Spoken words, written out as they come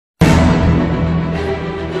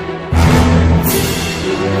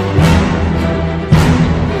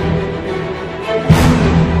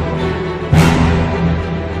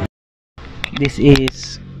This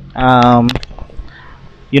is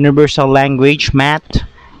universal language math,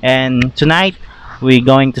 and tonight we're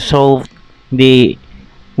going to solve the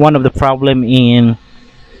one of the problem in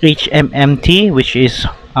HMMT, which is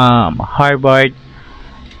Harvard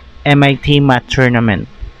MIT Math Tournament.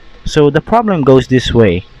 So the problem goes this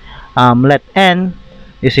way. Let n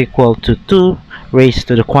is equal to 2 raised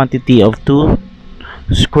to the quantity of 2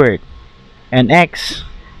 squared, and x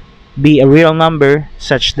be a real number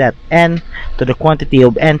such that n to the quantity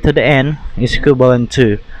of n to the n is equivalent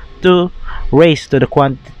to 2 raised to the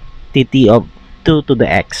quantity of 2 to the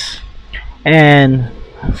x, and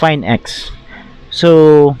find x.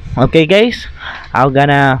 So okay guys, I'm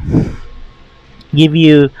gonna give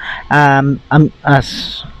you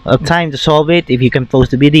as a time to solve it. If you can pause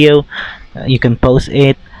the video, you can pause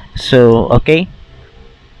it. So okay,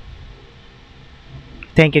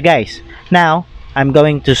 thank you guys. Now I'm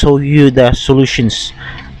going to show you the solutions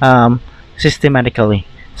systematically.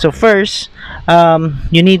 So first,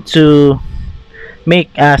 you need to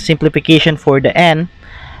make a simplification for the n,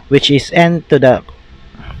 which is n to the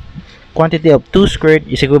quantity of 2 squared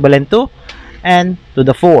is equivalent to n to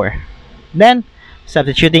the 4. Then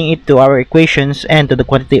substituting it to our equations, n to the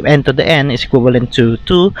quantity of n to the n is equivalent to 2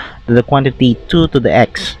 to the quantity 2 to the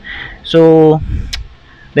x. So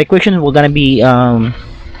the equation will gonna be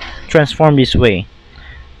transformed this way.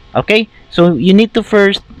 Okay, so you need to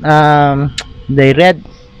first the red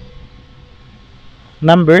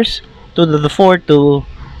numbers 2 to the 4 to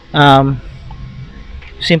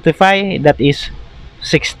simplify. That is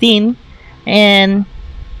 16, and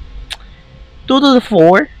 2 to the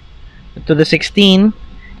 4 to the 16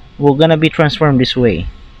 will gonna be transformed this way.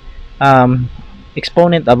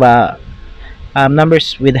 Exponent of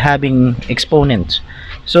numbers with having exponents.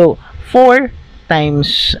 So 4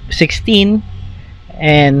 times 16,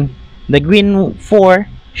 and the green 4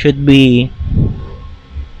 should be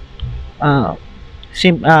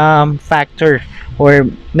factor or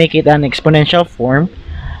make it an exponential form.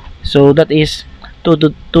 So that is 2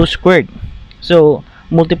 to 2 squared. So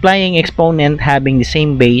multiplying exponent having the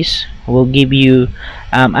same base will give you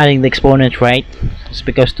adding the exponent, right? It's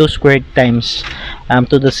because 2 squared times 2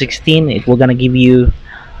 to the 16, it will gonna give you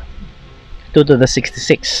 2 to the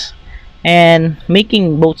 66, and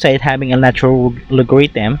making both sides having a natural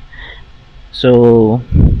logarithm. So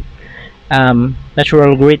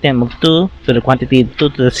natural logarithm of 2 to the quantity 2 to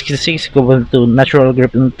the 66 equivalent to natural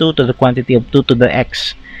logarithm 2 to the quantity of 2 to the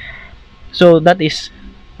x. So that is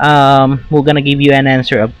we're gonna give you an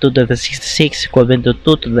answer of 2 to the 66 equivalent to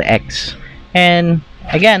 2 to the x. And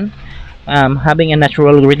again, having a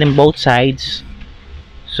natural logarithm both sides,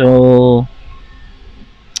 so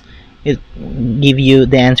it give you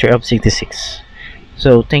the answer of 66.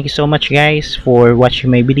 So thank you so much guys for watching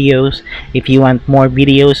my videos. If you want more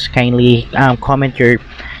videos, kindly comment your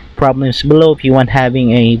problems below. If you want having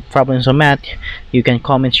a problems on math, you can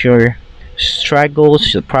comment your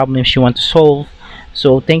struggles, the problems you want to solve.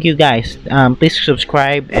 So thank you guys. Please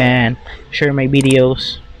subscribe and share my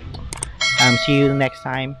videos. See you next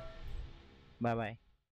time. Bye bye.